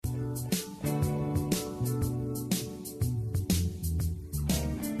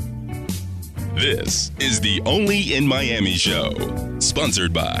This is the Only in Miami show,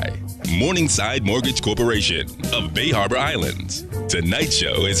 sponsored by Morningside Mortgage Corporation of Bay Harbor Islands. Tonight's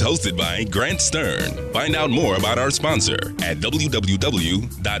show is hosted by Grant Stern. Find out more about our sponsor at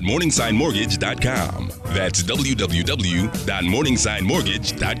www.morningsidemortgage.com. That's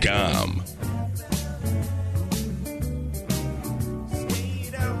www.morningsidemortgage.com.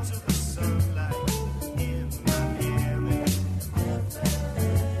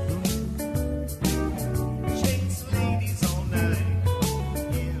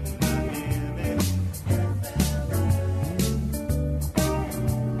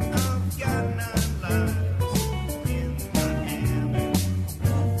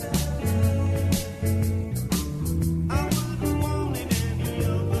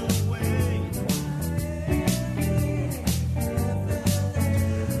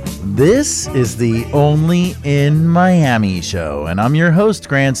 This is the Only in Miami show, and I'm your host,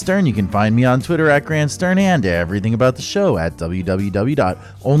 Grant Stern. You can find me on Twitter at Grant Stern and everything about the show at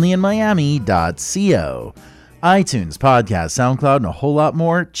www.onlyinmiami.co. iTunes, podcast, SoundCloud, and a whole lot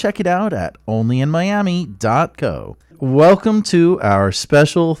more. Check it out at onlyinmiami.co. Welcome to our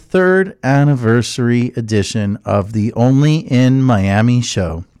special 3rd anniversary edition of the Only in Miami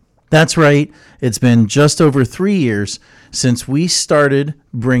show. That's right, it's been just over 3 years since we started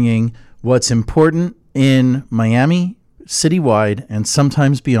bringing what's important in Miami, citywide, and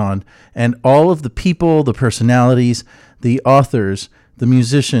sometimes beyond, and all of the people, the personalities, the authors, the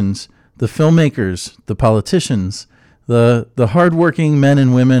musicians, the filmmakers, the politicians, the hardworking men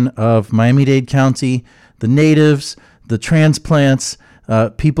and women of Miami-Dade County, the natives, the transplants,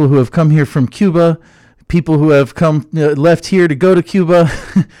 people who have come here from Cuba, people who have come left here to go to Cuba,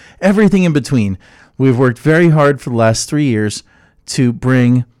 everything in between. We've worked very hard for the last 3 years to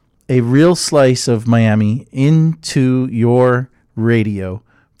bring a real slice of Miami into your radio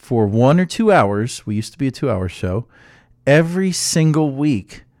for 1 or 2 hours. We used to be a 2-hour show every single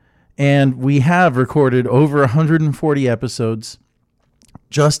week. And we have recorded over 140 episodes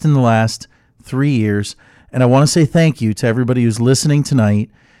just in the last 3 years. And I want to say thank you to everybody who's listening tonight.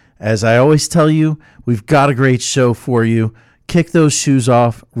 As I always tell you, we've got a great show for you. Kick those shoes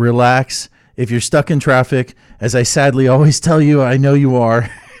off, relax. If you're stuck in traffic, as I sadly always tell you, I know you are,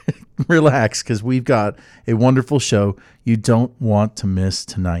 relax, because we've got a wonderful show you don't want to miss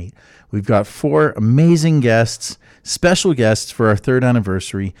tonight. We've got 4 amazing guests, special guests for our 3rd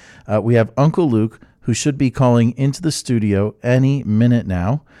anniversary. We have Uncle Luke, who should be calling into the studio any minute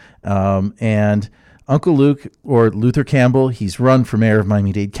now. And Uncle Luke, or Luther Campbell, he's run for mayor of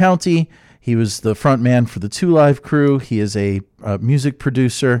Miami-Dade County. He was the front man for the 2 Live crew. He is a music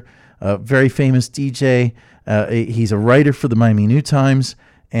producer, a very famous DJ. He's a writer for the Miami New Times,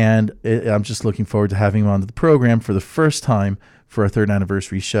 and I'm just looking forward to having him on the program for the first time for our 3rd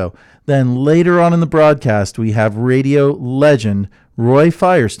anniversary show. Then later on in the broadcast, we have radio legend Roy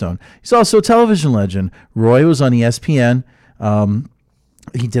Firestone. He's also a television legend. Roy was on ESPN.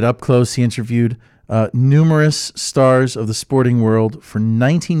 He did Up Close. He interviewed numerous stars of the sporting world for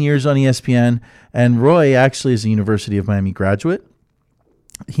 19 years on ESPN, and Roy actually is a University of Miami graduate.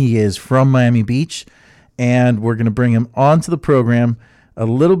 He is from Miami Beach, and we're going to bring him onto the program a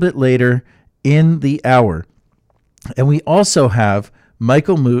little bit later in the hour. And we also have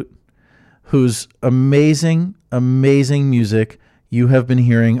Michael Moot, whose amazing, amazing music you have been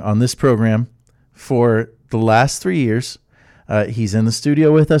hearing on this program for the last 3 years. He's in the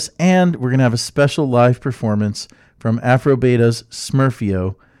studio with us, and we're going to have a special live performance from Afro Beta's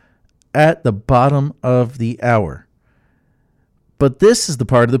Smurfio at the bottom of the hour. But this is the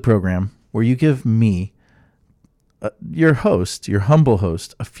part of the program where you give me, your host, your humble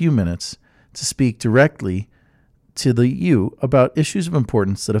host, a few minutes to speak directly to you about issues of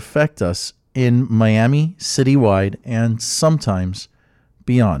importance that affect us in Miami, citywide, and sometimes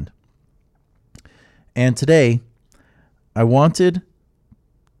beyond. And today, I wanted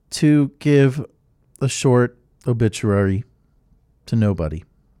to give a short obituary to nobody.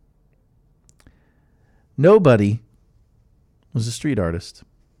 Nobody was a street artist.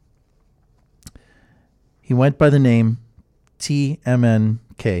 He went by the name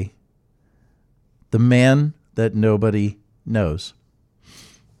TMNK, the man that nobody knows.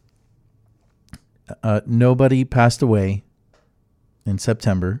 Nobody passed away in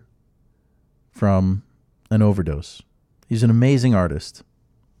September from an overdose. He's an amazing artist.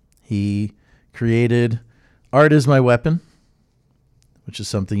 He created Art Is My Weapon, which is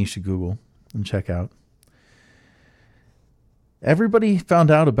something you should Google and check out. Everybody found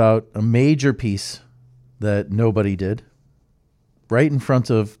out about a major piece that nobody did right in front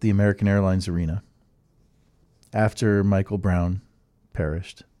of the American Airlines Arena after Michael Brown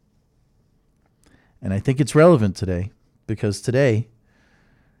perished. And I think it's relevant today because today,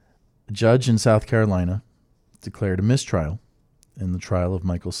 a judge in South Carolina declared a mistrial in the trial of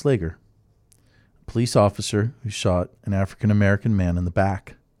Michael Slager, a police officer who shot an African-American man in the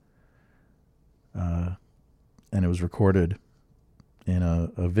back. And it was recorded in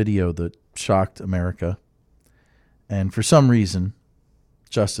a video that shocked America. And for some reason,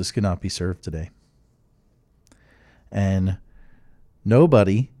 justice could not be served today. And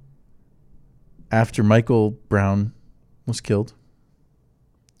nobody, after Michael Brown was killed,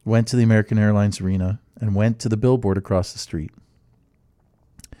 went to the American Airlines Arena and went to the billboard across the street.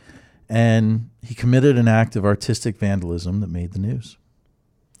 And he committed an act of artistic vandalism that made the news.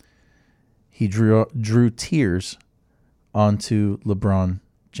 He drew tears onto LeBron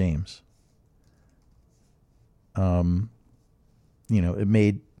James. It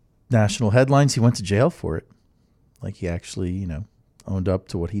made national headlines. He went to jail for it. Like he actually, owned up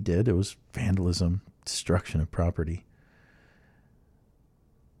to what he did. It was vandalism, destruction of property.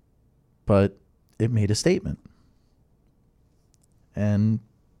 But it made a statement. And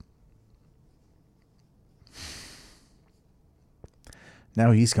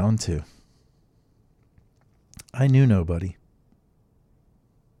now he's gone too. I knew nobody.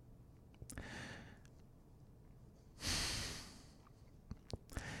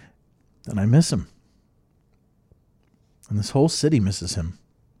 And I miss him. And this whole city misses him.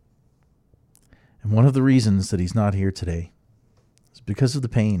 And one of the reasons that he's not here today is because of the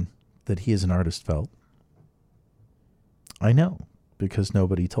pain that he as an artist felt. I know, because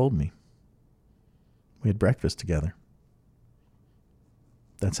nobody told me. We had breakfast together.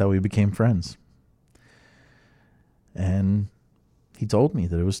 That's how we became friends. And he told me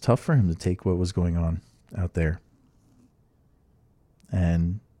that it was tough for him to take what was going on out there.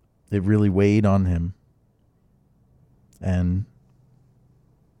 And it really weighed on him. And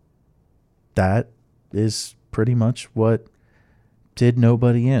that is pretty much what did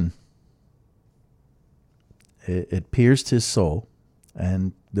nobody in. It pierced his soul,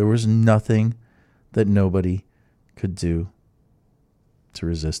 and there was nothing that nobody could do to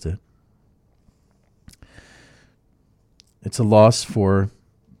resist it. It's a loss for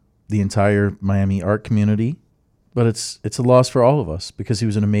the entire Miami art community, but it's a loss for all of us because he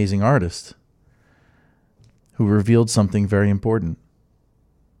was an amazing artist who revealed something very important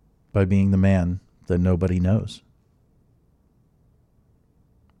by being the man that nobody knows.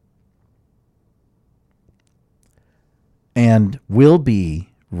 And we'll be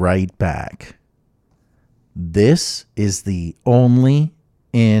right back. This is the Only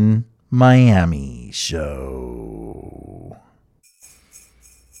in Miami show.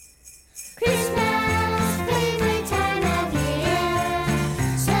 Christmas, favorite time of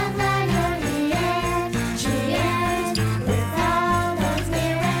year. So glad you're here. Cheers with all those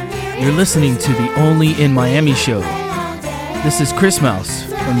near and dear. You're listening to the Only in Miami show. This is Chris Mouse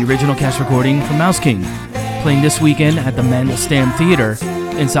from the original cast recording from Mouse King, playing this weekend at the Mandelstam Theater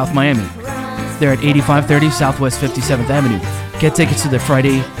in South Miami. They're at 8530 Southwest 57th Avenue. Get tickets to their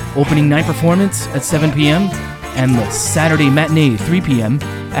Friday opening night performance at 7 p.m. and the Saturday matinee 3 p.m.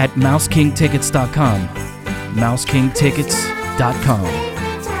 at MouseKingTickets.com. MouseKingTickets.com.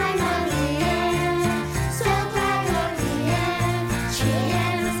 Favorite time of year. So glad you're here.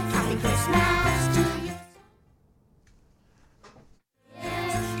 Cheers, happy Christmas to you.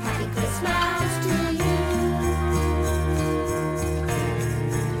 Happy Christmas to you.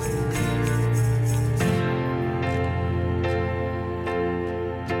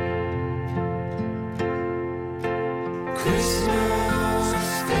 Christmas,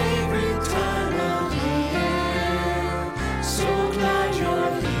 favorite time of year. So glad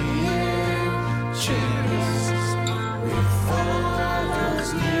you're here. Cheers with all those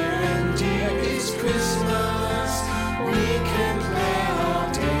near and dear. It's Christmas. We can play all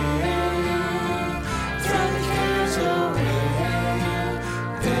day. Throw the cares away.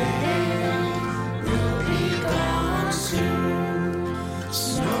 They will be gone soon.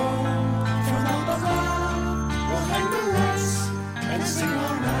 Snow from up above will hang the lights and sing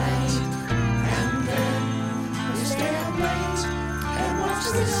all night. And then we'll stay up late and watch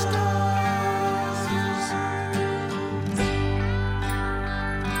the stars.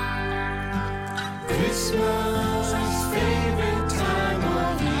 Christmas, favorite time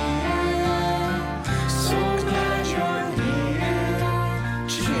of year. So glad you're here.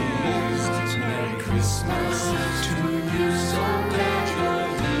 Cheers, Merry Christmas to you. So glad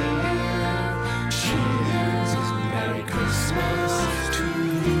you're here. Cheers, Merry Christmas to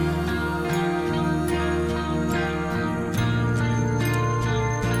you.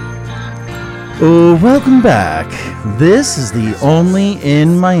 Oh, welcome back. This is the Only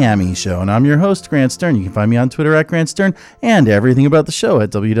in Miami show, and I'm your host, Grant Stern. You can find me on Twitter at Grant Stern and everything about the show at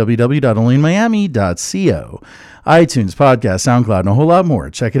www.onlyinmiami.co. iTunes, podcast, SoundCloud, and a whole lot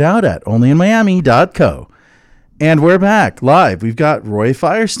more. Check it out at onlyinmiami.co. And we're back live. We've got Roy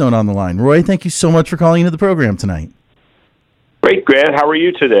Firestone on the line. Roy, thank you so much for calling into the program tonight. Great, Grant. How are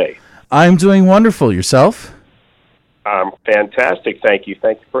you today? I'm doing wonderful. Yourself? I'm fantastic. Thank you.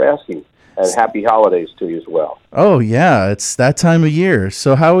 Thank you for asking. And happy holidays to you as well. Oh, yeah. It's that time of year.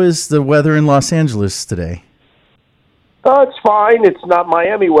 So how is the weather in Los Angeles today? It's fine. It's not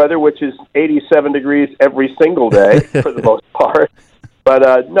Miami weather, which is 87 degrees every single day for the most part.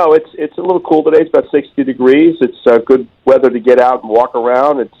 But no, it's a little cool today. It's about 60 degrees. It's good weather to get out and walk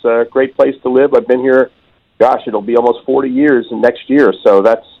around. It's a great place to live. I've been here, gosh, it'll be almost 40 years next year. So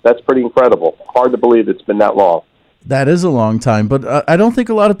that's pretty incredible. Hard to believe it's been that long. That is a long time, but I don't think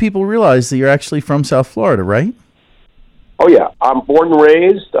a lot of people realize that you're actually from South Florida, right? Oh, yeah. I'm born and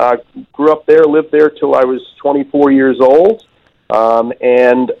raised, grew up there, lived there till I was 24 years old,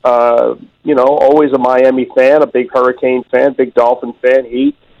 and always a Miami fan, a big Hurricane fan, big Dolphin fan,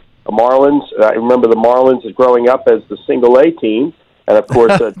 Heat, the Marlins. I remember the Marlins as growing up as the single-A team, and, of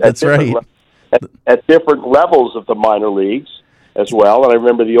course, That's right. At different levels of the minor leagues as well. And I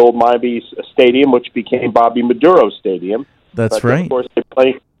remember the old Miami Stadium, which became Bobby Maduro Stadium. That's right. Of course, they're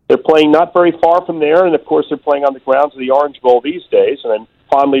playing not very far from there, and of course they're playing on the grounds of the Orange Bowl these days. And I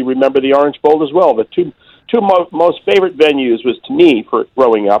fondly remember the Orange Bowl as well. The two most favorite venues was to me for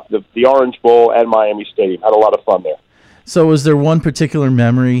growing up, the Orange Bowl and Miami Stadium. Had a lot of fun there. So was there one particular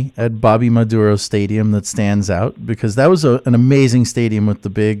memory at Bobby Maduro Stadium that stands out? Because that was an amazing stadium with the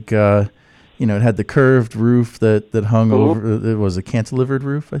big... it had the curved roof that hung over. It was a cantilevered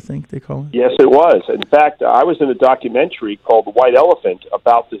roof, I think they call it. Yes, it was. In fact, I was in a documentary called The White Elephant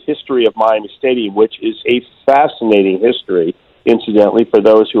about the history of Miami Stadium, which is a fascinating history, incidentally, for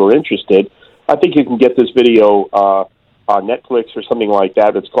those who are interested. I think you can get this video on Netflix or something like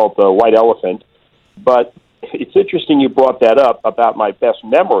that. It's called The White Elephant. But it's interesting you brought that up about my best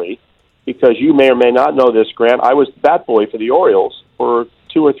memory, because you may or may not know this, Grant. I was the bat boy for the Orioles for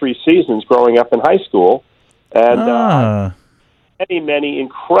 2 or 3 seasons growing up in high school, and many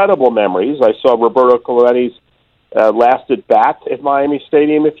incredible memories. I saw Roberto Clemente's last at bat at Miami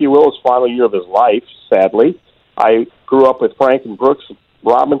Stadium, if you will, his final year of his life, sadly. I grew up with Frank and Brooks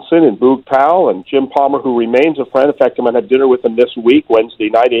Robinson and Boog Powell and Jim Palmer, who remains a friend. In fact, I'm going to have dinner with him this week, Wednesday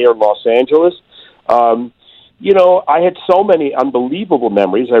night here in Los Angeles. I had so many unbelievable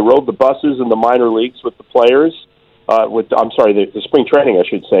memories. I rode the buses in the minor leagues with the players. The spring training, I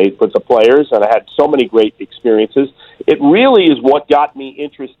should say, with the players, and I had so many great experiences. It really is what got me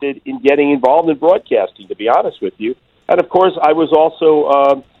interested in getting involved in broadcasting, to be honest with you. And, of course, I was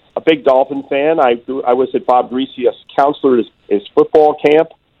also a big Dolphin fan. I was at Bob Greasy's counselor at his football camp,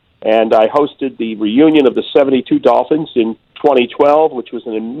 and I hosted the reunion of the 72 Dolphins in 2012, which was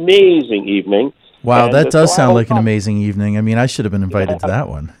an amazing evening. Wow, that does sound like an amazing evening. I mean, I should have been invited to that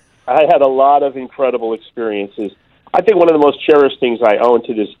one. I had a lot of incredible experiences. I think one of the most cherished things I own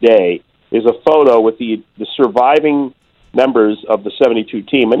to this day is a photo with the surviving members of the 72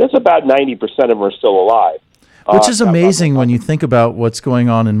 team, and it's about 90% of them are still alive. Which is amazing when you think about what's going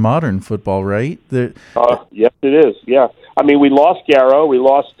on in modern football, right? Yes, it is, yeah. I mean, we lost Garrow, we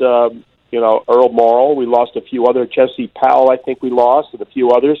lost Earl Morrill, we lost a few other, Jesse Powell I think we lost, and a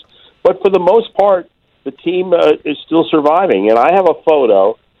few others. But for the most part, the team is still surviving, and I have a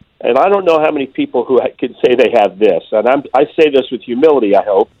photo. And I don't know how many people who could say they have this. And I say this with humility, I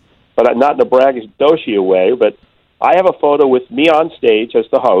hope, but not in a braggadocio way. But I have a photo with me on stage as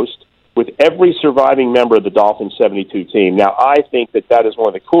the host with every surviving member of the Dolphins 72 team. Now, I think that is one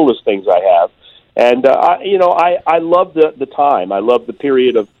of the coolest things I have. And, I love the time. I love the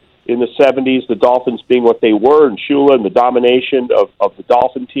period in the 70s, the Dolphins being what they were, and Shula and the domination of the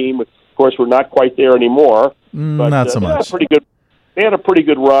Dolphin team. Of course, we're not quite there anymore. But, not so much. They had a pretty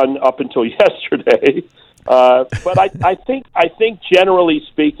good run up until yesterday, but I think generally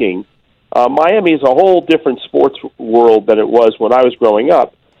speaking, Miami is a whole different sports world than it was when I was growing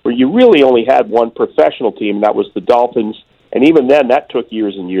up, where you really only had one professional team, and that was the Dolphins. And even then, that took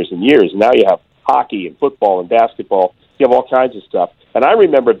years and years and years. And now you have hockey and football and basketball. You have all kinds of stuff. And I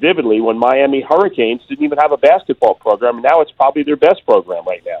remember vividly when Miami Hurricanes didn't even have a basketball program, and now it's probably their best program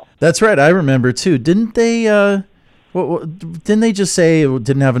right now. That's right. I remember too. Didn't they? Didn't they just say it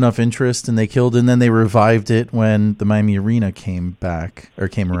didn't have enough interest and they killed it, and then they revived it when the Miami Arena came around,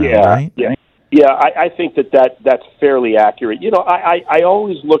 right? Yeah. I think that's fairly accurate. I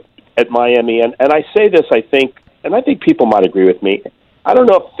always look at Miami, and I say this, I think people might agree with me. I don't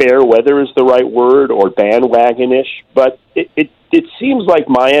know if fair weather is the right word or bandwagonish, but it seems like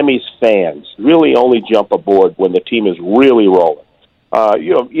Miami's fans really only jump aboard when the team is really rolling.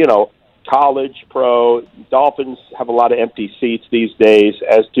 College, pro, Dolphins have a lot of empty seats these days,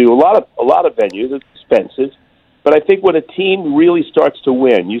 as do a lot of venues. It's expensive. But I think when a team really starts to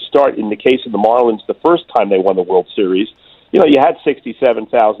win, you start, in the case of the Marlins, the first time they won the World Series, you had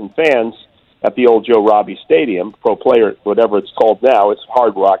 67,000 fans at the old Joe Robbie Stadium, Pro Player, whatever it's called now. It's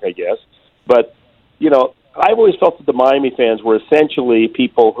Hard Rock, I guess. But, I've always felt that the Miami fans were essentially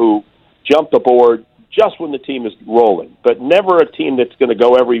people who jumped aboard just when the team is rolling, but never a team that's going to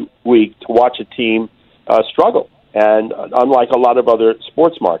go every week to watch a team struggle. And unlike a lot of other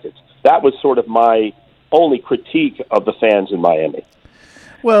sports markets, that was sort of my only critique of the fans in Miami.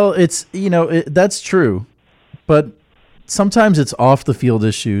 Well, it's, that's true, but sometimes it's off the field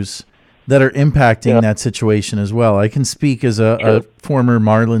issues that are impacting that situation as well. I can speak as a former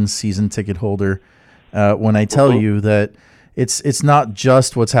Marlins season ticket holder when I tell you that it's not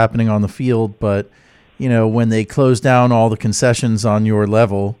just what's happening on the field, but when they close down all the concessions on your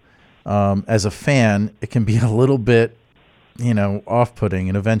level, as a fan, it can be a little bit, off-putting.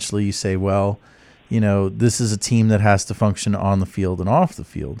 And eventually you say, well, this is a team that has to function on the field and off the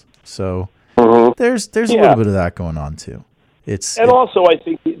field. So there's a little bit of that going on too. Also, I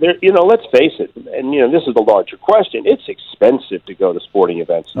think let's face it, and this is the larger question. It's expensive to go to sporting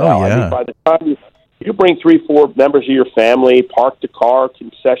events now. Oh, yeah. I mean, by the time you bring 3-4 members of your family, park the car,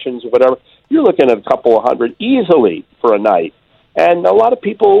 concessions, whatever, you're looking at a couple of hundred easily for a night. And a lot of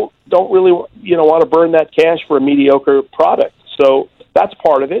people don't really, want to burn that cash for a mediocre product. So that's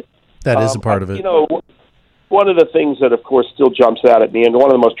part of it. That is a part of it. One of the things that, of course, still jumps out at me, and one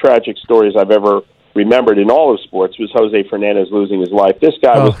of the most tragic stories I've ever remembered in all of sports, was Jose Fernandez losing his life. This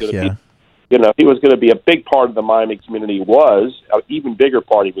guy was going to be, he was going to be a big part of the Miami community. Was an even bigger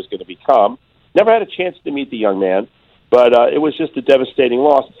part he was going to become. Never had a chance to meet the young man, but it was just a devastating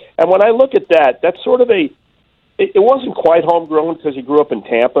loss. And when I look at that, that's sort of it wasn't quite homegrown because he grew up in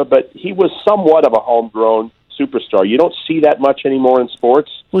Tampa, but he was somewhat of a homegrown superstar. You don't see that much anymore in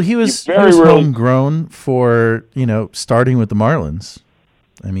sports. Well, he was homegrown for, starting with the Marlins.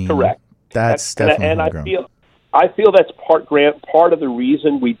 I mean, correct. That's definitely homegrown. And I feel that's part of the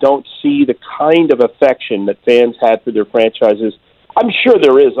reason we don't see the kind of affection that fans had for their franchises. I'm sure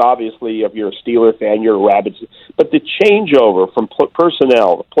there is, obviously, if you're a Steeler fan, you're a Rabbits, but the changeover from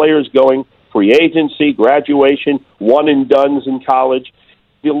personnel, the players going free agency, graduation, one-and-dones in college,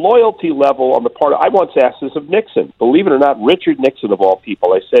 the loyalty level on the part I once asked this of Nixon. Believe it or not, Richard Nixon, of all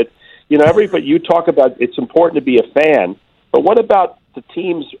people. I said, everybody, you talk about it's important to be a fan, but what about the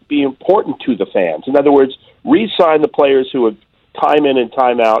teams being important to the fans? In other words, re-sign the players who have time in and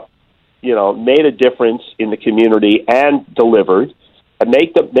time out, made a difference in the community and delivered, and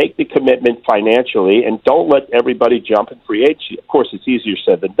make the commitment financially, and don't let everybody jump in free agency. Of course, it's easier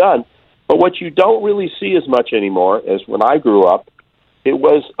said than done, but what you don't really see as much anymore as when I grew up, it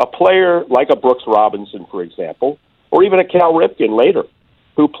was a player like a Brooks Robinson, for example, or even a Cal Ripken later,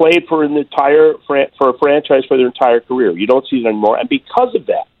 who played for a franchise for their entire career. You don't see it anymore, and because of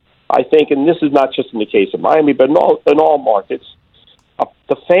that, I think, and this is not just in the case of Miami, but in all markets,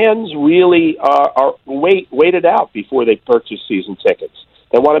 the fans really are waited out before they purchase season tickets.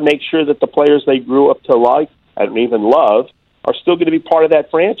 They want to make sure that the players they grew up to like and even love are still going to be part of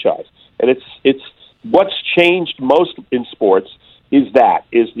that franchise. And it's what's changed most in sports is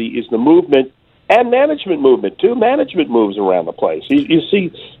the movement and management movement too. Management moves around the place. You're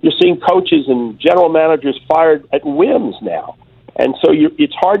seeing coaches and general managers fired at whims now, and so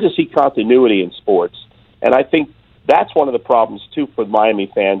it's hard to see continuity in sports. And I think that's one of the problems too for Miami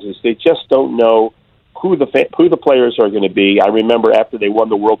fans is they just don't know who the players are going to be. I remember after they won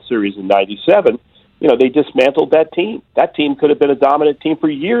the World Series in '97, they dismantled that team. That team could have been a dominant team for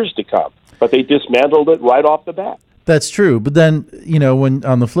years to come, but they dismantled it right off the bat. That's true. But then, when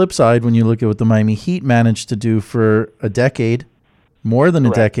on the flip side, when you look at what the Miami Heat managed to do for a decade, more than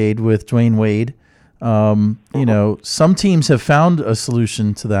a decade with Dwayne Wade, some teams have found a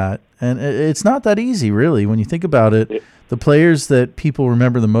solution to that. And it's not that easy, really. When you think about it, the players that people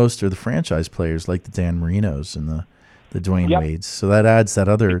remember the most are the franchise players like the Dan Marinos and the Dwayne Wades. So that adds that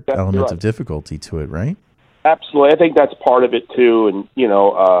other element of difficulty to it, right? Absolutely. I think that's part of it, too. And,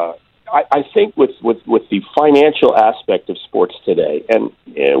 I think with the financial aspect of sports today, and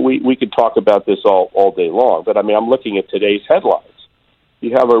we could talk about this all day long, but, I'm looking at today's headlines.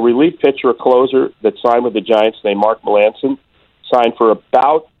 You have a relief pitcher, a closer that signed with the Giants named Mark Melanson, signed for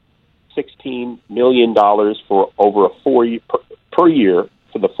about $16 million for over a 4 year per year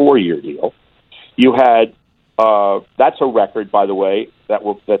for the 4-year deal. You had That's a record, by the way, that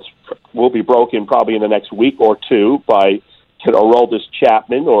will be broken probably in the next week or two by Aroldis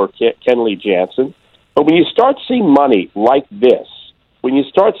Chapman or Kenley Jansen. But when you start seeing money like this, when you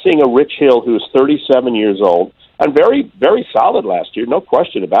start seeing a Rich Hill who is 37 years old and very, very solid last year, no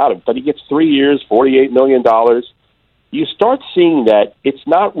question about it, but he gets 3 years, $48 million, you start seeing that it's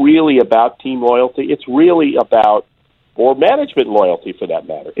not really about team loyalty. It's really about, or management loyalty for that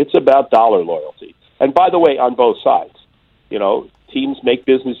matter. It's about dollar loyalty. And by the way, on both sides, teams make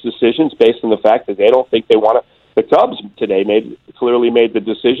business decisions based on the fact that they don't think they want to. The Cubs today clearly made the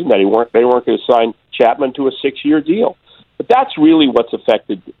decision that they weren't going to sign Chapman to a 6-year deal. But that's really what's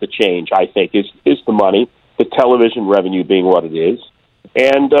affected the change, I think, is the money, the television revenue being what it is.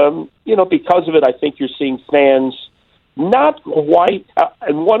 And, because of it, I think you're seeing fans not quite.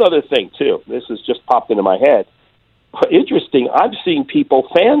 And one other thing, too, this has just popped into my head. Interesting, I'm seeing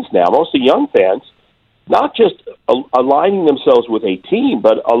fans now, mostly young fans, not just aligning themselves with a team,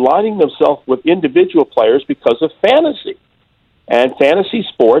 but aligning themselves with individual players because of fantasy. And fantasy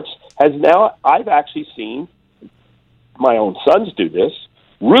sports has now, I've actually seen my own sons do this,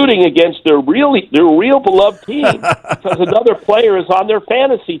 rooting against their real beloved team because another player is on their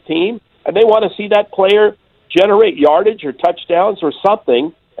fantasy team, and they want to see that player generate yardage or touchdowns or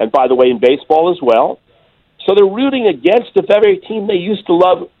something, and by the way, in baseball as well. So they're rooting against the very team they used to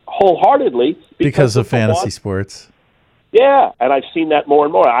love wholeheartedly because of fantasy sports. Yeah, and I've seen that more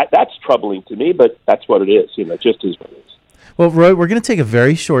and more. That's troubling to me, but that's what it is. Just as what it is. Well, Roy, we're going to take a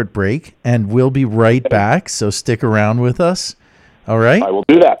very short break, and we'll be right back, so stick around with us. All right? I will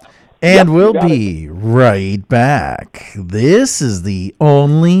do that. And we'll be right back. This is the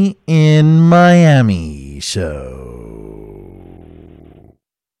Only in Miami show.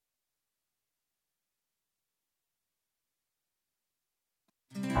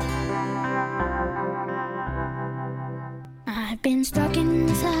 I've been stuck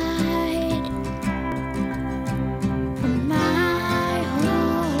inside for my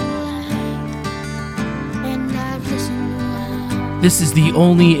whole life, and I've listened well. This is the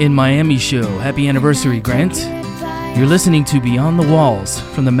Only in Miami show. Happy anniversary, Grant. You're listening to Beyond the Walls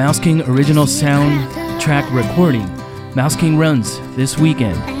from the Mouse King original soundtrack recording. Mouse King runs this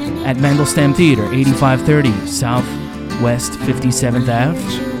weekend at Mandelstam Theater, 8530 Southwest 57th Ave.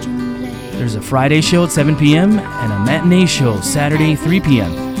 There's a Friday show at 7 p.m. and a matinee show Saturday, 3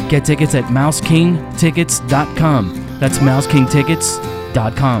 p.m. Get tickets at mousekingtickets.com. That's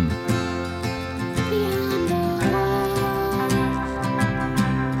mousekingtickets.com.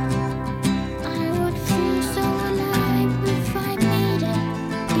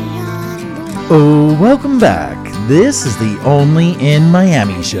 Oh, welcome back. This is the Only in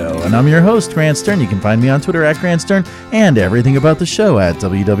Miami show, and I'm your host, Grant Stern. You can find me on Twitter at Grant Stern and everything about the show at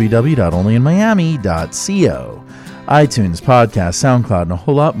www.onlyinmiami.co. iTunes, podcast, SoundCloud, and a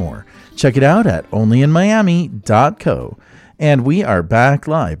whole lot more. Check it out at onlyinmiami.co. And we are back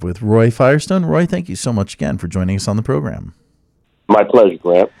live with Roy Firestone. Roy, thank you so much again for joining us on the program. My pleasure,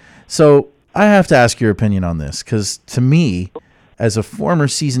 Grant. So I have to ask your opinion on this, because to me, as a former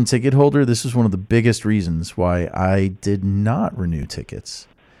season ticket holder, this is one of the biggest reasons why I did not renew tickets.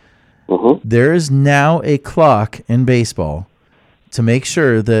 Mm-hmm. There is now a clock in baseball to make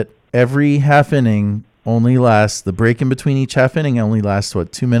sure that every half inning only lasts, the break in between each half inning only lasts,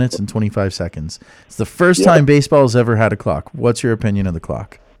 2 minutes and 25 seconds. It's the first time baseball has ever had a clock. What's your opinion of the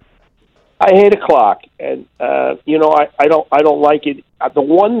clock? I hate a clock, and I don't like it. The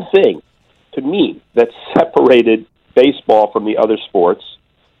one thing to me that separated baseball from the other sports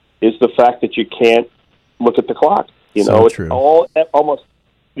is the fact that you can't look at the clock. It's true. Almost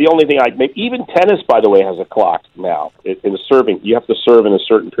the only thing I'd make. Even tennis, by the way, has a clock now. In the serving, you have to serve in a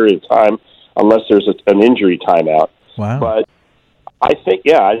certain period of time unless there's an injury timeout. Wow. But I think,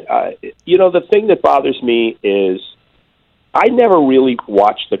 the thing that bothers me is I never really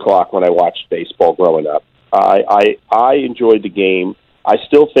watched the clock when I watched baseball growing up. I enjoyed the game. I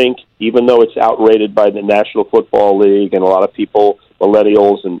still think, even though it's outrated by the National Football League and a lot of people,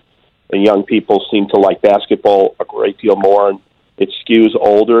 millennials and young people, seem to like basketball a great deal more, and it skews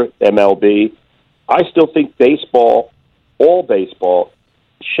older, MLB, I still think baseball, all baseball,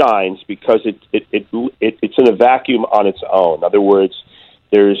 shines because it's in a vacuum on its own. In other words,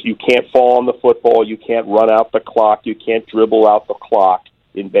 you can't fall on the football, you can't run out the clock, you can't dribble out the clock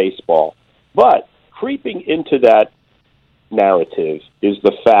in baseball. But creeping into that narrative is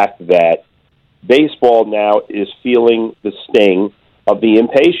the fact that baseball now is feeling the sting of the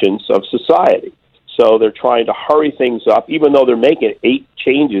impatience of society. So they're trying to hurry things up, even though they're making 8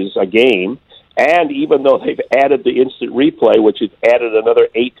 changes a game. And even though they've added the instant replay, which has added another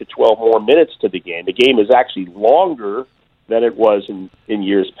 8 to 12 more minutes to the game is actually longer than it was in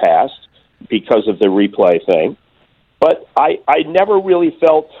years past because of the replay thing. But I never really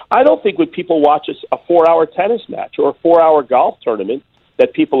felt, I don't think when people watch a 4-hour tennis match or a 4-hour golf tournament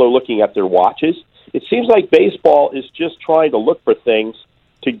that people are looking at their watches. It seems like baseball is just trying to look for things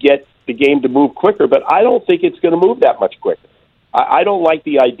to get the game to move quicker, but I don't think it's going to move that much quicker. I don't like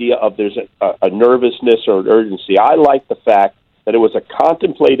the idea of there's a nervousness or an urgency. I like the fact that it was a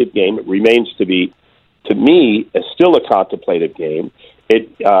contemplative game. It remains to be, to me, still a contemplative game.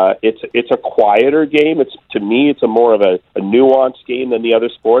 It's a quieter game. To me, it's a more of a nuanced game than the other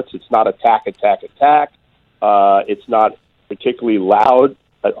sports. It's not attack. It's not particularly loud,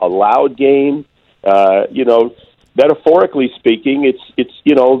 a loud game. Metaphorically speaking, it's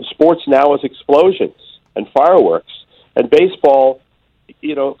sports now is explosions and fireworks, and baseball,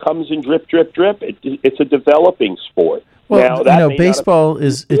 comes in drip. It's a developing sport. Well, now, baseball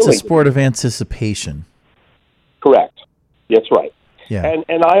it's a sport of anticipation. Correct. That's right. Yeah.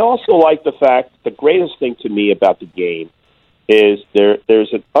 And I also like the fact, the greatest thing to me about the game is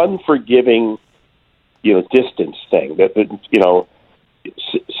there's an unforgiving, distance thing that,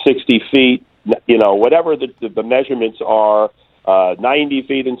 60 feet, whatever the measurements are, 90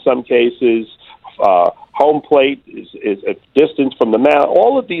 feet in some cases, home plate is a distance from the mound,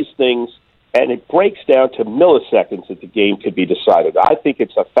 all of these things, and it breaks down to milliseconds that the game could be decided. I think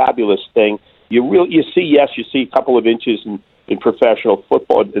it's a fabulous thing. You see a couple of inches in professional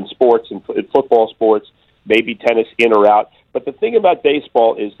football and sports, in football sports, maybe tennis in or out. But the thing about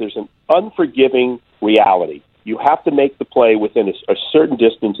baseball is there's an unforgiving reality. You have to make the play within a certain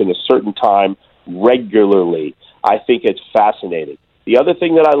distance in a certain time regularly. I think it's fascinating. The other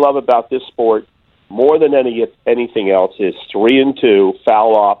thing that I love about this sport, more than anything else, is 3-2,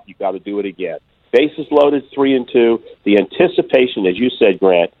 foul off, you got to do it again. Bases loaded, 3-2. The anticipation, as you said,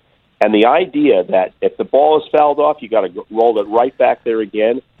 Grant, and the idea that if the ball is fouled off, you got to roll it right back there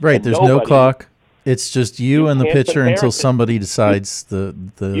again. Right, there's no clock. It's just you and the pitcher until somebody decides the.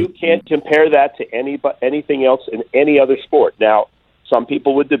 You can't compare that to anything else in any other sport. Now, some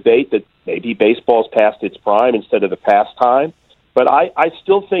people would debate that maybe baseball's past its prime instead of the pastime, but I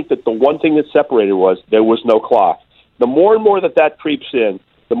still think that the one thing that separated was there was no clock. The more and more that creeps in,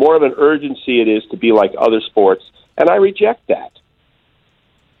 the more of an urgency it is to be like other sports, and I reject that.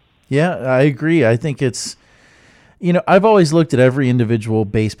 Yeah, I agree. I think it's, I've always looked at every individual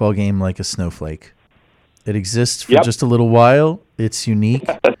baseball game like a snowflake. It exists for just a little while. It's unique.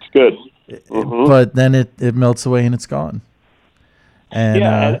 That's good. Mm-hmm. But then it melts away and it's gone. And,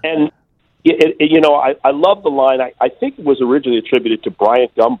 I love the line. I think it was originally attributed to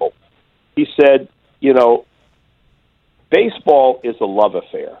Bryant Gumbel. He said, baseball is a love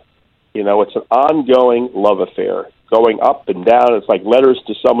affair. It's an ongoing love affair, going up and down. It's like letters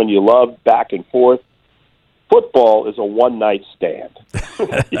to someone you love, back and forth. Football is a one-night stand.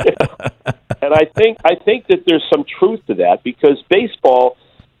 And I think that there's some truth to that because baseball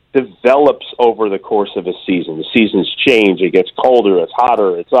develops over the course of a season. The seasons change. It gets colder. It's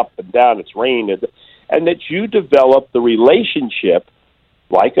hotter. It's up and down. It's rain. And that you develop the relationship,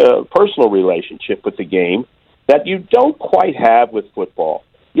 like a personal relationship with the game, that you don't quite have with football.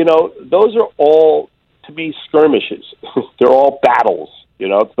 Those are all, to me, skirmishes. They're all battles.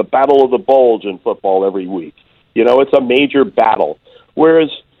 It's the battle of the bulge in football every week. It's a major battle.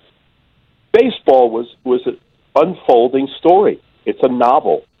 Whereas baseball was an unfolding story. It's a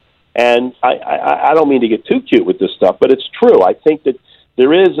novel. And I don't mean to get too cute with this stuff, but it's true. I think that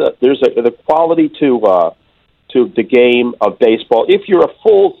there's a quality to the game of baseball. If you're a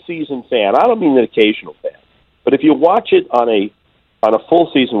full season fan, I don't mean an occasional fan, but if you watch it on a full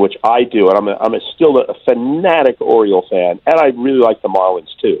season, which I do, and I'm still a fanatic Oriole fan, and I really like the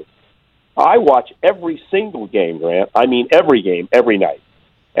Marlins too. I watch every single game, Grant. I mean every game, every night.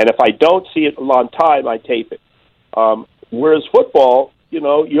 And if I don't see it on time, I tape it. Whereas football, you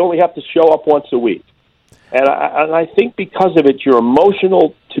only have to show up once a week. And I think because of it, your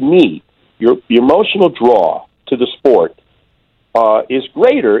emotional emotional draw to the sport is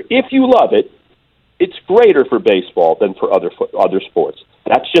greater. If you love it, it's greater for baseball than for other sports.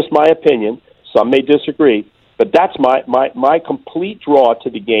 That's just my opinion. Some may disagree, but that's my complete draw to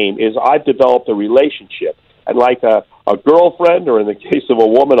the game is I've developed a relationship. And like a girlfriend, or in the case of a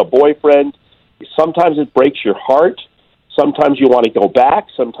woman, a boyfriend, sometimes it breaks your heart. Sometimes you want to go back.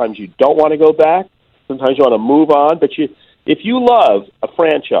 Sometimes you don't want to go back. Sometimes you want to move on. But if you love a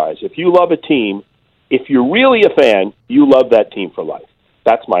franchise, if you love a team, if you're really a fan, you love that team for life.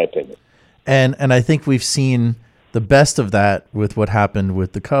 That's my opinion. And I think we've seen the best of that with what happened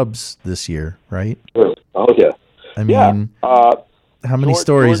with the Cubs this year, right? Oh, yeah. I mean, how many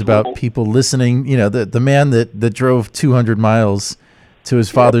stories about people listening? You know, the man that drove 200 miles to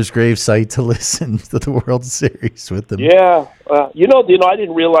his father's gravesite to listen to the World Series with him. Yeah, you know, I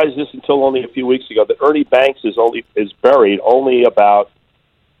didn't realize this until only a few weeks ago that Ernie Banks is buried only about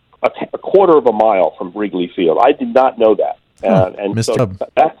a quarter of a mile from Wrigley Field. I did not know that, and so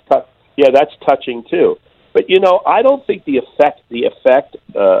that's touching too. But you know, I don't think the affection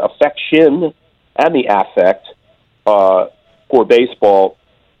and the affect for baseball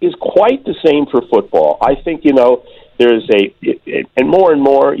is quite the same for football. I think, you know, there's and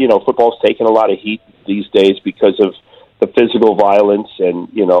more, you know, football's taken a lot of heat these days because of the physical violence and,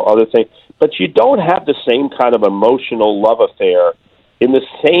 you know, other things. But you don't have the same kind of emotional love affair in the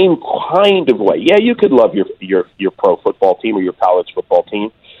same kind of way. Yeah, you could love your pro football team or your college football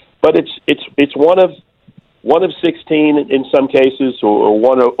team, but it's one of 16 in some cases, or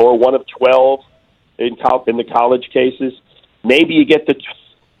one of 12 in the college cases. Maybe you get to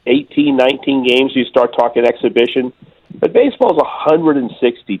 18, 19 games, you start talking exhibition. But baseball is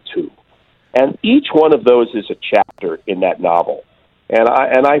 162, and each one of those is a chapter in that novel. And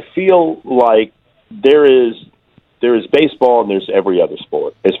I feel like there is baseball and there's every other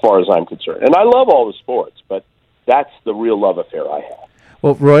sport as far as I'm concerned. And I love all the sports, but that's the real love affair I have.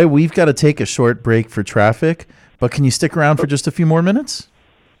 Well, Roy, we've got to take a short break for traffic, but can you stick around for just a few more minutes?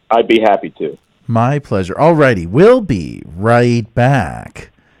 I'd be happy to. My pleasure. All righty, we'll be right back.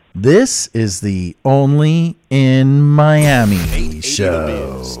 This is the Only in Miami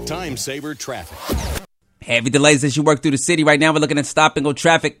show. Time saver traffic. Heavy delays as you work through the city. Right now, we're looking at stop-and-go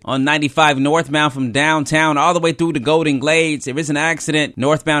traffic on 95 northbound from downtown all the way through to Golden Glades. There is an accident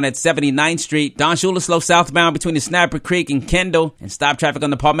northbound at 79th Street. Don Shula slow southbound between the Snapper Creek and Kendall. And stop traffic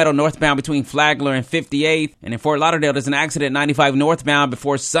on the Palmetto northbound between Flagler and 58th. And in Fort Lauderdale, there's an accident at 95 northbound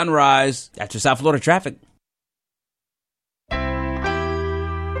before Sunrise. That's your South Florida traffic.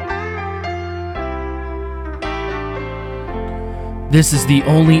 This is the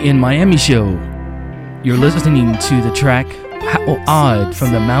Only in Miami show. You're listening to the track How Odd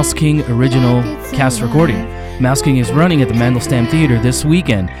from the Mouse King original cast recording. Mouse King is running at the Mandelstam Theater this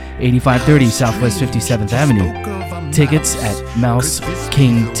weekend, 8530 Southwest 57th Avenue. Tickets at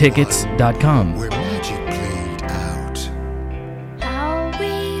mousekingtickets.com. Where magic played out. How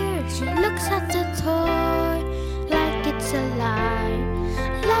weird she looks at the toy, like it's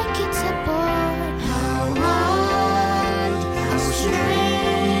alive, like it's a boy. How odd, how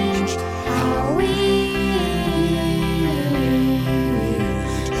strange, how weird.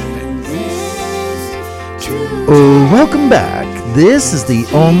 And this too. Welcome back. This is the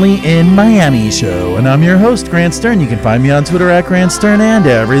Only in Miami show, and I'm your host, Grant Stern. You can find me on Twitter at Grant Stern and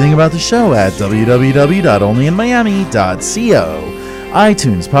everything about the show at www.onlyinmiami.co.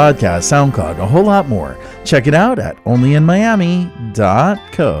 iTunes, podcast, SoundCloud, and a whole lot more. Check it out at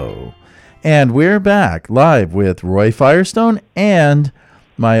onlyinmiami.co. And we're back live with Roy Firestone and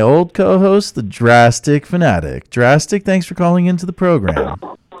my old co-host, the Drastic Fanatic. Drastic, thanks for calling into the program.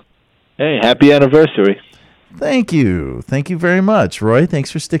 Hey, happy anniversary. Thank you. Thank you very much, Roy.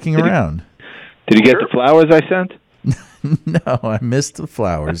 Thanks for sticking around. Did you get the flowers I sent? No, I missed the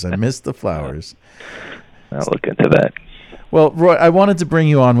flowers. I'll look into that. Well, Roy, I wanted to bring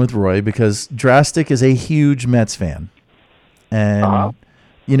you on with Roy because Drastic is a huge Mets fan. And,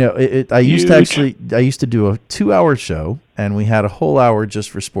 you know, I used to do a 2-hour show, and we had a whole hour just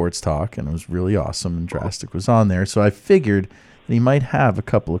for sports talk, and it was really awesome, and Drastic was on there. So I figured that he might have a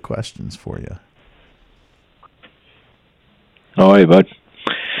couple of questions for you. All right, bud.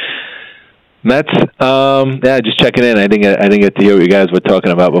 Mets. Just checking in. I didn't get to hear what you guys were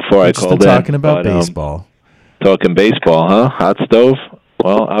talking about before I called in. Talking about baseball. Talking baseball, huh? Hot stove.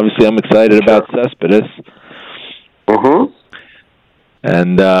 Well, obviously, I'm excited about Cespedes. Mm-hmm.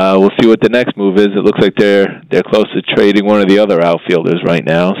 And we'll see what the next move is. It looks like they're close to trading one of the other outfielders right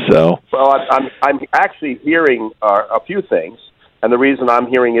now. So. Well, I'm actually hearing a few things, and the reason I'm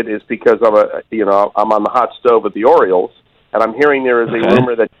hearing it is because I'm on the hot stove at the Orioles. And I'm hearing there is a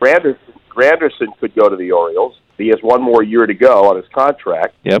rumor that Granderson could go to the Orioles. He has one more year to go on his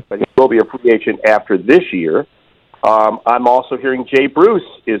contract. Yep. But he will be a free agent after this year. I'm also hearing Jay Bruce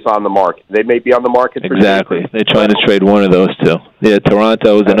is on the market. They may be on the market for exactly. They're trying to trade one of those two. Yeah,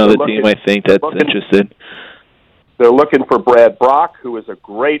 Toronto is another team I think that's interested. They're looking for Brad Brock, who is a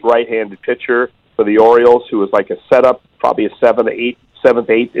great right-handed pitcher for the Orioles, who is like a setup, probably a seventh,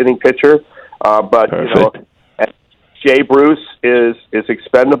 eighth inning pitcher. But perfect. Jay Bruce is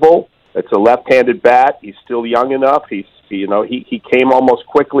expendable. It's a left-handed bat. He's still young enough. He came almost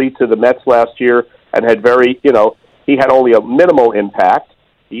quickly to the Mets last year and had very, he had only a minimal impact.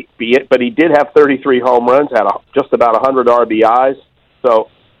 But he did have 33 home runs, had just about 100 RBIs. So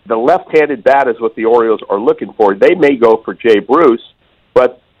the left-handed bat is what the Orioles are looking for. They may go for Jay Bruce,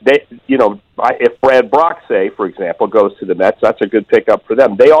 but if Brad Brock, say, for example, goes to the Mets, that's a good pickup for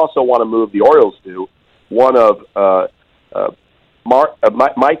them. They also want to move the Orioles to one of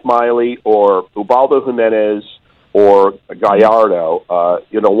Mike Miley or Ubaldo Jimenez or Gallardo,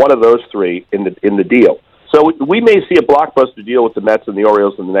 one of those three in the deal. So we may see a blockbuster deal with the Mets and the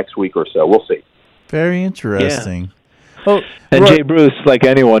Orioles in the next week or so. We'll see. Very interesting. Yeah. Oh, and Jay Bruce, like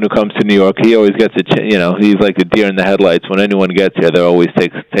anyone who comes to New York, he always gets he's like a deer in the headlights. When anyone gets here, there always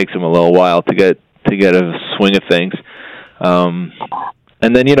takes him a little while to get a swing of things. And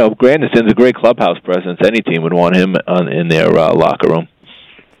then Granderson's a great clubhouse presence. Any team would want him in their locker room.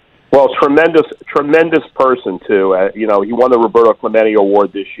 Well, tremendous person too. He won the Roberto Clemente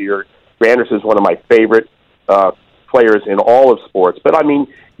Award this year. Granderson is one of my favorite players in all of sports. But I mean,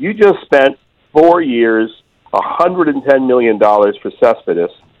 you just spent 4 years, $110 million for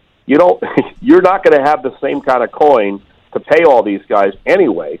Cespedes. You're not going to have the same kind of coin to pay all these guys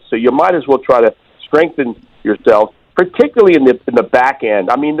anyway. So you might as well try to strengthen yourself, particularly in the back end.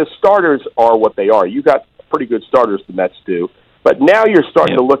 I mean, the starters are what they are. You got pretty good starters, the Mets do. But now you're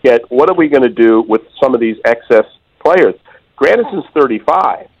starting to look at what are we going to do with some of these excess players. Granderson's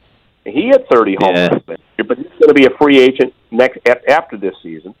 35. He had 30 home runs, but he's going to be a free agent after this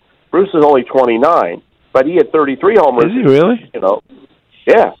season. Bruce is only 29, but he had 33 home runs. Is he really?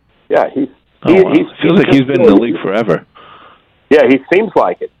 Yeah. He feels like he's been in the league forever. Yeah, he seems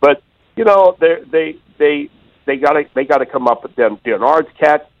like it. But they got to come up with them. Denard's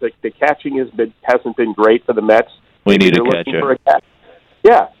the catching hasn't been great for the Mets. We need a catcher.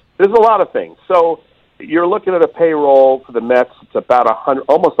 Yeah, there's a lot of things. So you're looking at a payroll for the Mets. It's about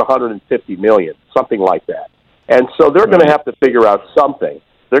almost $150 million, something like that. And so they're going to have to figure out something.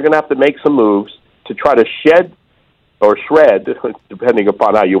 They're going to have to make some moves to try to shed or shred, depending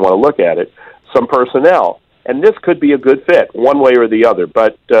upon how you want to look at it, some personnel. And this could be a good fit, one way or the other.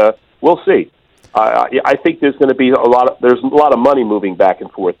 But we'll see. I think there's going to be a lot of money moving back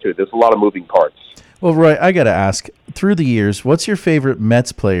and forth too. There's a lot of moving parts. Well, Roy, I got to ask, through the years, what's your favorite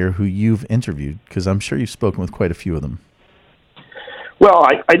Mets player who you've interviewed? Because I'm sure you've spoken with quite a few of them. Well,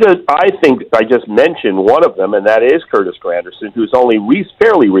 I think I just mentioned one of them, and that is Curtis Granderson, who's only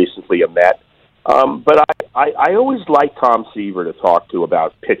fairly recently a Met. But I always liked Tom Seaver to talk to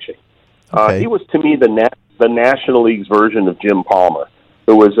about pitching. Okay. He was, to me, the National League's version of Jim Palmer,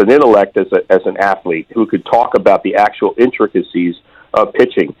 who was an intellect as an athlete, who could talk about the actual intricacies of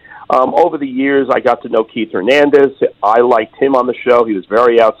pitching. Over the years, I got to know Keith Hernandez. I liked him on the show. He was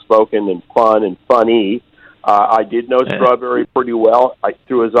very outspoken and fun and funny. I did know Strawberry pretty well.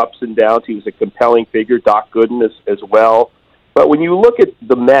 Through his ups and downs, he was a compelling figure. Doc Gooden as well. But when you look at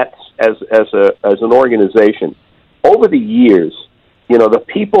the Mets as an organization, over the years, the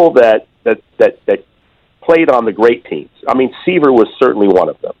people that played on the great teams. I mean, Seaver was certainly one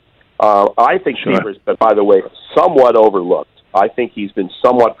of them. I think Seaver's been, by the way, somewhat overlooked. I think he's been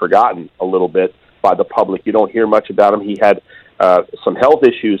somewhat forgotten a little bit by the public. You don't hear much about him. He had some health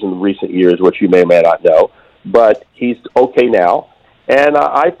issues in recent years, which you may or may not know, but he's okay now. And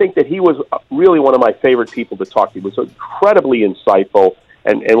I think that he was really one of my favorite people to talk to. He was incredibly insightful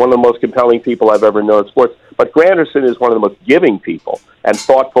and one of the most compelling people I've ever known in sports. But Granderson is one of the most giving people and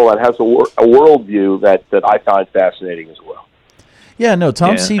thoughtful and has a worldview that I find fascinating as well. Yeah, no,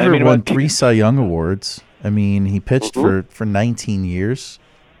 Tom Seaver won 3 Cy Young Awards. I mean, he pitched for 19 years.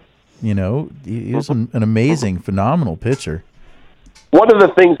 He was an amazing, phenomenal pitcher. One of the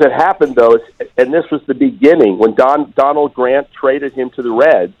things that happened, though, and this was the beginning, when Donald Grant traded him to the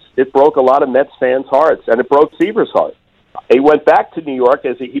Reds, it broke a lot of Mets fans' hearts, and it broke Seaver's heart. He went back to New York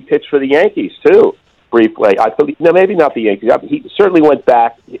as he pitched for the Yankees, too, briefly. I believe, no, maybe not the Yankees. He certainly went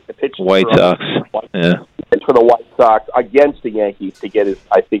back. Pitched White Sox. Pitched for the White Sox against the Yankees to get his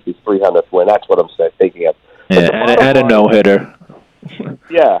 300th win. That's what I'm thinking of. Yeah, and a no-hitter.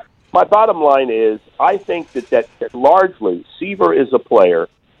 Yeah. My bottom line is, I think that largely Seaver is a player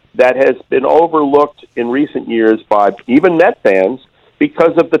that has been overlooked in recent years by even Met fans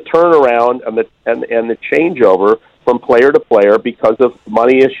because of the turnaround and the changeover from player to player because of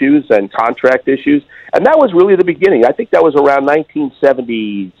money issues and contract issues. And that was really the beginning. I think that was around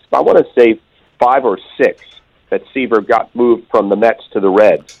 1970, I want to say 5 or 6, that Seaver got moved from the Mets to the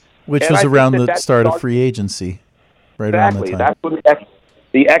Reds. Which was around the start of free agency. Right around that time. That's when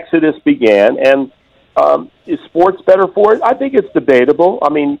the exodus began. And is sports better for it? I think it's debatable. I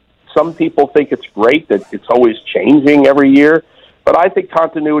mean, some people think it's great that it's always changing every year. But I think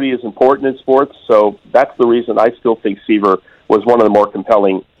continuity is important in sports, so that's the reason I still think Seaver was one of the more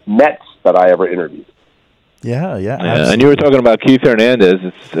compelling Mets that I ever interviewed. Yeah, and you were talking about Keith Hernandez.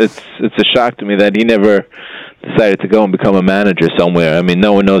 It's a shock to me that he never decided to go and become a manager somewhere. I mean,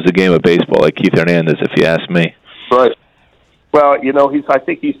 no one knows the game of baseball like Keith Hernandez, if you ask me. Right. Well, I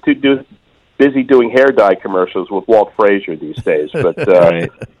think he's too busy doing hair dye commercials with Walt Frazier these days. But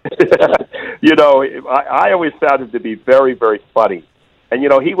Right. I always found him to be very, very funny. And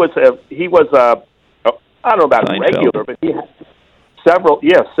he was I don't know about Seinfeld. regular, but he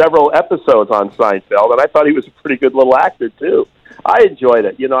had several episodes on Seinfeld, and I thought he was a pretty good little actor too. I enjoyed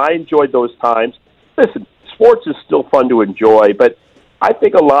it. I enjoyed those times. Listen, sports is still fun to enjoy, but I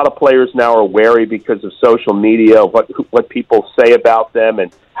think a lot of players now are wary because of social media, what people say about them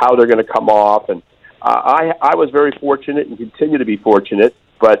and how they're going to come off. And I was very fortunate and continue to be fortunate,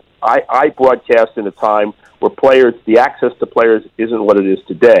 but I broadcast in a time where the access to players isn't what it is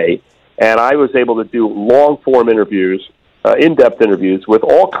today, and I was able to do long-form interviews, in-depth interviews with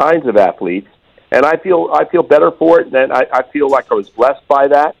all kinds of athletes, and I feel better for it, and I feel like I was blessed by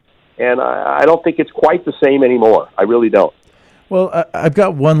that, and I don't think it's quite the same anymore. I really don't. Well, I've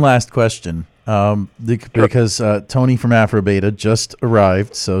got one last question because Tony from Afrobeta just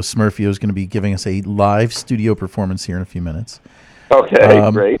arrived, so Smurfio is going to be giving us a live studio performance here in a few minutes.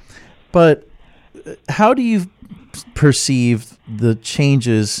 Okay, great. But how do you perceive the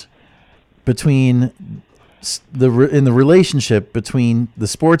changes between in the relationship between the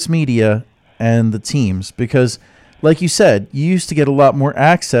sports media and the teams? Because, like you said, you used to get a lot more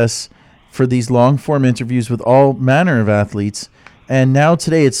access for these long-form interviews with all manner of athletes, and now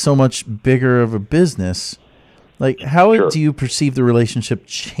today it's so much bigger of a business. Like, how do you perceive the relationship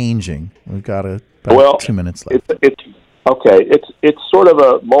changing? We've got about 2 minutes left. It's sort of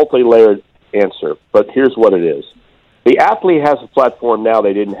a multi-layered answer, but here's what it is. The athlete has a platform now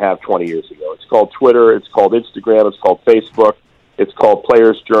they didn't have 20 years ago. It's called Twitter, it's called Instagram, it's called Facebook, it's called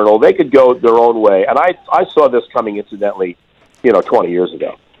Players Journal. They could go their own way, and I saw this coming, incidentally, 20 years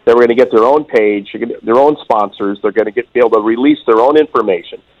ago. They were going to get their own page, their own sponsors. They're going to be able to release their own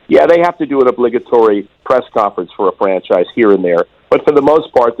information. Yeah, they have to do an obligatory press conference for a franchise here and there, but for the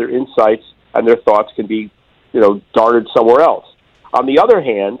most part, their insights and their thoughts can be, darted somewhere else. On the other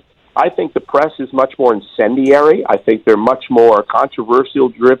hand, I think the press is much more incendiary. I think they're much more controversial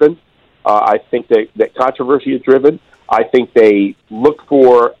driven. I think that controversy is driven. I think they look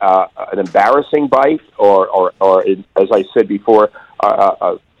for an embarrassing bite, or as I said before,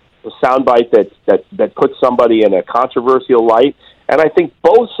 a soundbite that puts somebody in a controversial light. And I think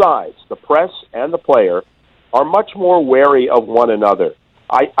both sides, the press and the player, are much more wary of one another.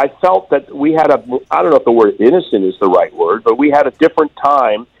 I felt that we had I don't know if the word innocent is the right word, but we had a different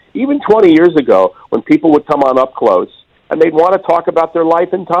time, even 20 years ago, when people would come on up close and they'd want to talk about their life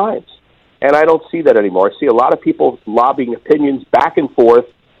and times. And I don't see that anymore. I see a lot of people lobbing opinions back and forth.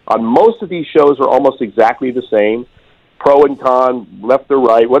 On most of these shows are almost exactly the same, pro and con, left or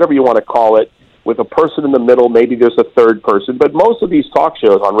right, whatever you want to call it, with a person in the middle. Maybe there's a third person. But most of these talk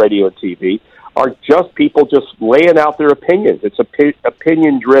shows on radio and TV are just people just laying out their opinions. It's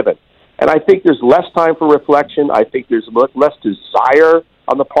opinion-driven. And I think there's less time for reflection. I think there's less desire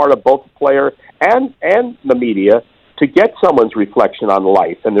on the part of both the player and the media to get someone's reflection on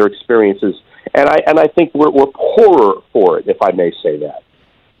life and their experiences. And I think we're poorer for it, if I may say that.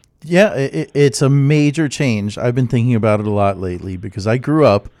 Yeah, it's a major change. I've been thinking about it a lot lately because I grew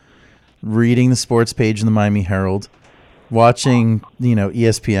up reading the sports page in the Miami Herald, watching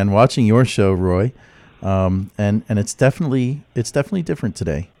ESPN, watching your show, Roy, and it's definitely different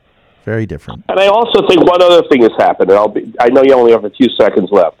today, very different. And I also think one other thing has happened, and I know you only have a few seconds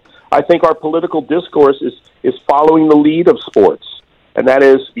left. I think our political discourse is following the lead of sports, and that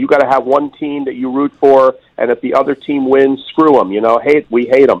is you got to have one team that you root for, and if the other team wins, screw them. We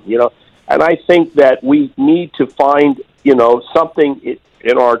hate them. And I think that we need to find something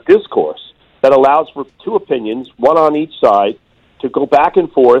in our discourse that allows for two opinions, one on each side, to go back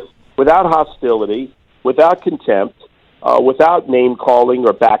and forth without hostility, without contempt, without name-calling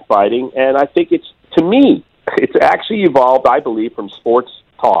or backbiting. And I think it's actually evolved, I believe, from sports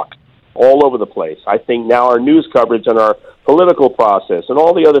talk all over the place. I think now our news coverage and our political process and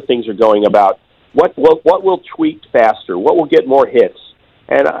all the other things are going about what will tweet faster, what will get more hits.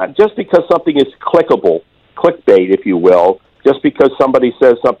 And just because something is clickable, clickbait, if you will, just because somebody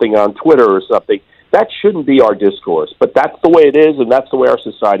says something on Twitter or something, that shouldn't be our discourse. But that's the way it is, and that's the way our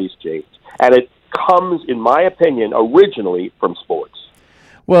society's changed. And it comes, in my opinion, originally from sports.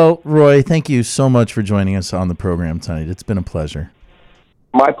 Well, Roy, thank you so much for joining us on the program tonight. It's been a pleasure.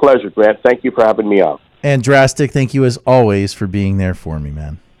 My pleasure, Grant. Thank you for having me on. And Drastic, thank you as always for being there for me,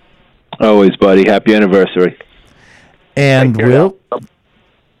 man. Always, buddy. Happy anniversary. And Take care Will, now.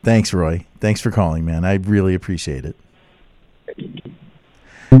 thanks, Roy. Thanks for calling, man. I really appreciate it.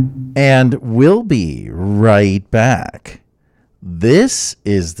 And we'll be right back. This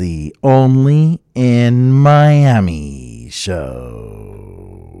is the Only in Miami show.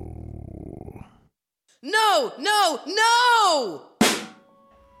 No, no, no!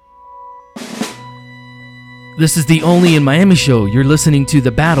 This is the Only in Miami show. You're listening to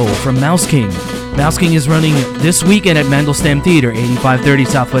The Battle from Mouse King. Mouse King is running this weekend at Mandelstam Theater, 8530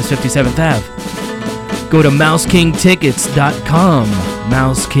 Southwest 57th Ave. Go to mousekingtickets.com.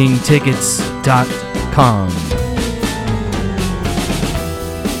 mousekingtickets.com.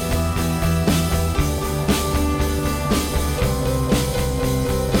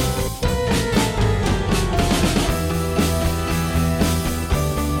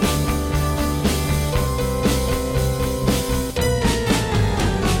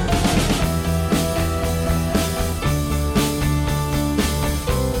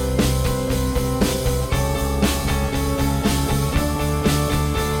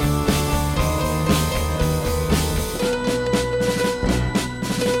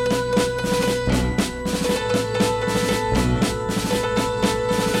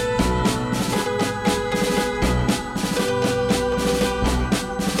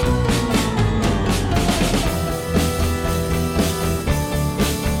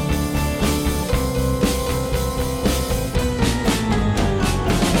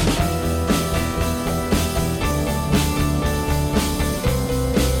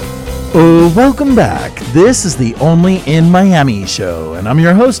 Oh, welcome back. This is the Only in Miami show, and I'm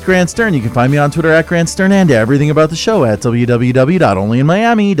your host, Grant Stern. You can find me on Twitter at Grant Stern and everything about the show at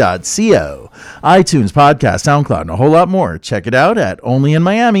www.onlyinmiami.co. iTunes, podcast, SoundCloud, and a whole lot more. Check it out at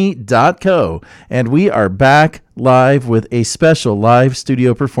onlyinmiami.co. And we are back live with a special live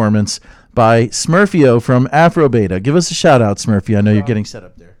studio performance by Smurfio from Afro Beta. Give us a shout out, Smurfio. I know you're getting set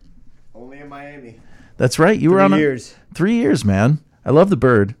up there. Only in Miami. That's right. You were on 3 years. 3 years, man. I love the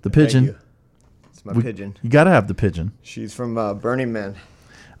bird, the pigeon. Thank you. It's my pigeon. You got to have the pigeon. She's from Burning Man.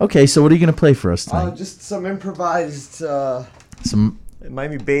 Okay, so what are you going to play for us tonight? Just some improvised Some,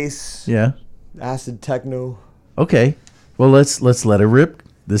 Miami bass, yeah. acid techno. Okay. Well, let's let it rip.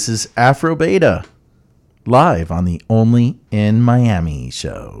 This is Afro Beta live on the Only in Miami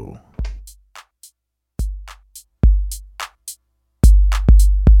show.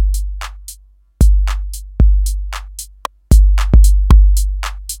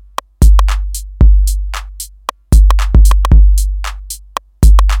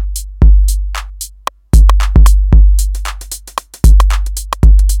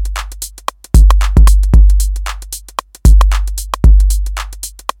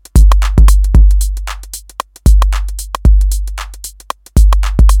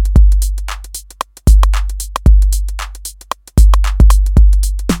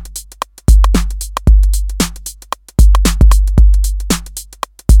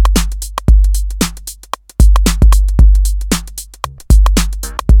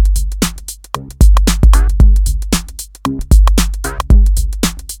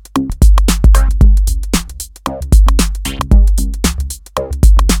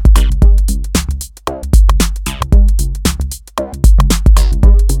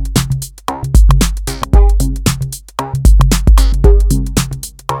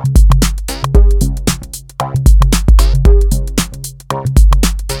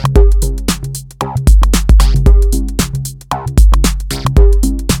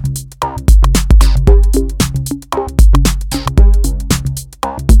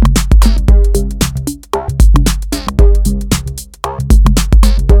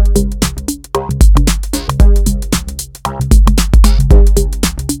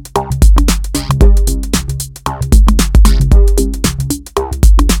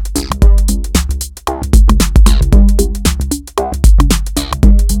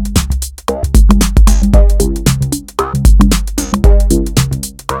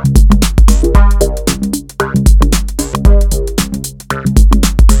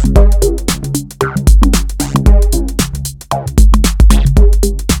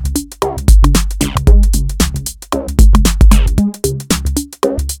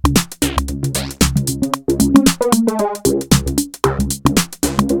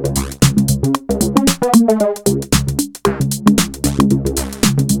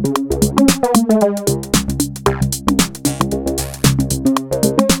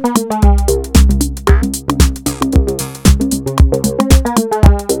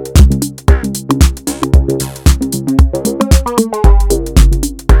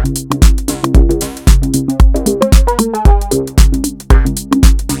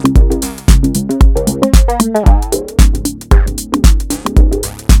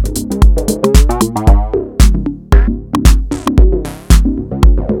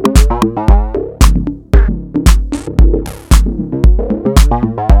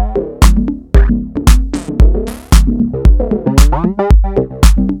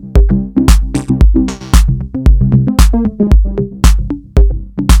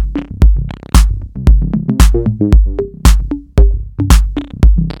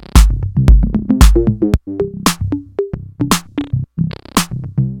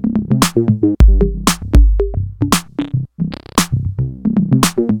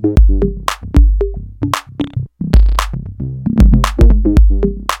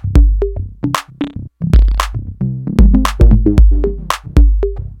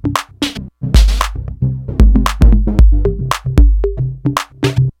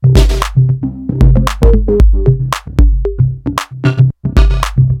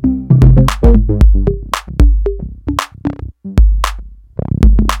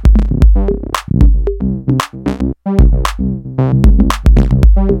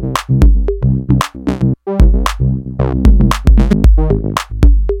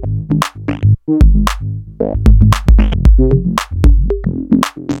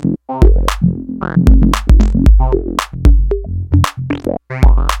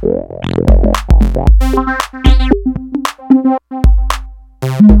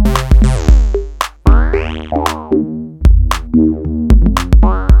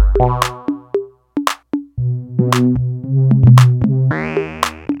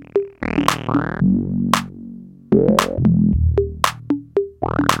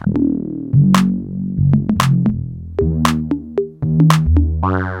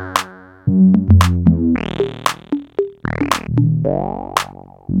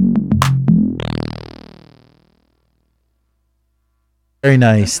 Very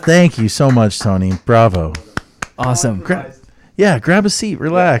nice. Thank you so much, Tony. Bravo. Awesome. Yeah, grab a seat.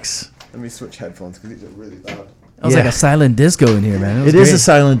 Relax. Let me switch headphones because these are really loud. That was like a silent disco in here, man. It is a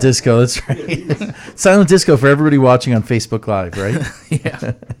silent disco. That's right. Silent disco for everybody watching on Facebook Live, right?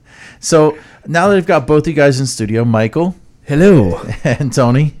 Yeah. So now that I've got both you guys in studio, Michael. Hello. And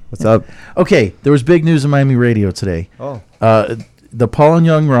Tony. What's up? Okay, there was big news in Miami radio today. Oh. The Paul and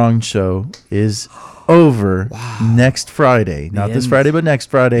Young Wrong show is over next Friday. Not this Friday, but next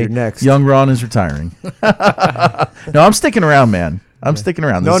Friday. You're next. Young Ron is retiring. No, I'm sticking around, man. I'm sticking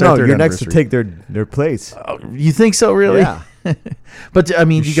around. This is our third you're next to anniversary. take their place. You think so, really? Yeah. But, I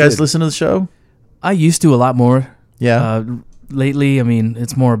mean, You you guys should. listen to the show? I used to a lot more. Yeah. Lately, I mean,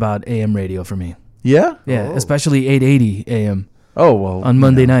 it's more about AM radio for me. Yeah? Yeah, especially 880 AM Oh, well. on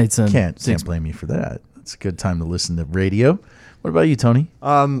Monday nights. And Can't blame you for that. It's a good time to listen to radio. What about you, Tony?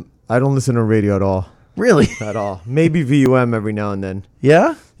 I don't listen to radio at all. Really? At all. Maybe VUM every now and then.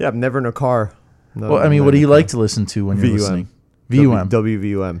 Yeah? Yeah, I'm never in a car. No, Well, I mean, never what do in you a like car. to listen to when you're VUM. listening? VUM.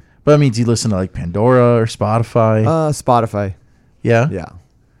 WVUM. But I mean, do you listen to like Pandora or Spotify? Spotify. Yeah? Yeah.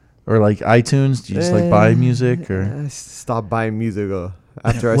 Or like iTunes? Do you just like buy music or? I stopped buying music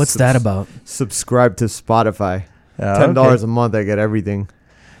after I what's that about? subscribe to Spotify. Yeah, $10 okay. a month, I get everything.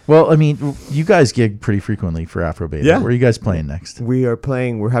 Well, I mean, you guys gig pretty frequently for Afro Beta. Yeah. Where are you guys playing next? We're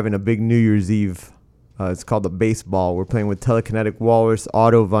having a big New Year's Eve. It's called the Baseball. We're playing with Telekinetic Walrus,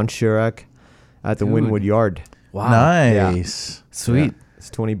 Otto Von Schirach at the Dude. Wynwood Yard. Wow. Nice. Sweet. Yeah. It's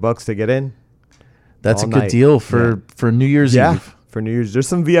 $20 to get in. That's All a good night. deal for New Year's Yeah, Eve. for New Year's. There's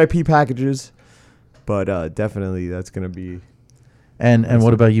some VIP packages, but definitely that's going to be... And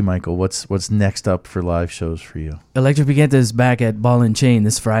what about you, Michael? What's next up for live shows for you? Electric Picante is back at Ball and Chain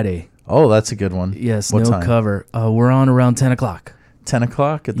this Friday. Oh, that's a good one. Yes, What no time? cover. We're on around 10 o'clock. 10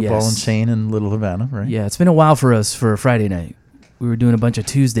 o'clock at the Ball and Yes. Chain in Little Havana, right? Yeah, it's been a while for us for a Friday night. We were doing a bunch of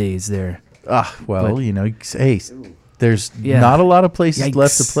Tuesdays there. Well, But- you know, hey, there's Yeah. not a lot of places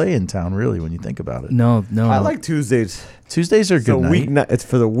left to Yikes. play in town, really, when you think about it. No. I like Tuesdays. Tuesdays are It's a good night. It's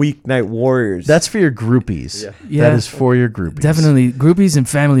for the weeknight warriors. That's for your groupies. Yeah. That is for your groupies. Definitely groupies and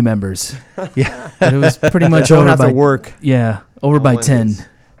family members. Yeah. But it was pretty much don't over have by to work. Yeah, over on by Wednesdays. 10.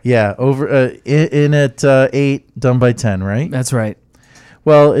 Yeah, over in at 8, done by 10, right? That's right.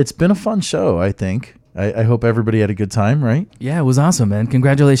 Well, it's been a fun show, I think. I hope everybody had a good time, right? Yeah, it was awesome, man.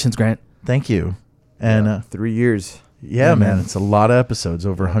 Congratulations, Grant. Thank you. And 3 years. yeah, man, it's a lot of episodes,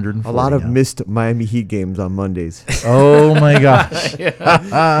 over 140. A lot of now. missed Miami Heat games on Mondays. Oh my gosh.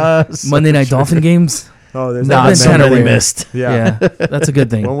 Monday night Dolphin games. Oh, there's Not been so kinda many rare. missed. Yeah. Yeah, that's a good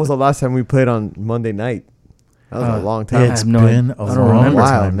thing. When was the last time we played on Monday night? That was a long time. It's have no been idea. a I don't long remember.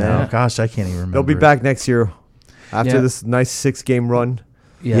 time Wow, now. man. Gosh, I can't even remember. They'll be it. back next year after Yeah. this nice 6-game run.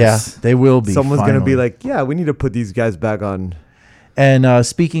 Yes. Yeah, they will be. Someone's going to be finally. like, yeah, we need to put these guys back on. And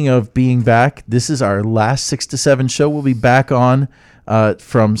speaking of being back, this is our last 6 to 7 show. We'll be back on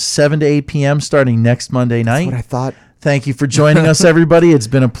from 7 to 8 p.m. starting next Monday night. That's what I thought. Thank you for joining us, everybody. It's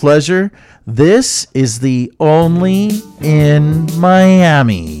been a pleasure. This is the Only in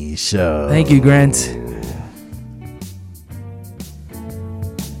Miami show. Thank you, Grant.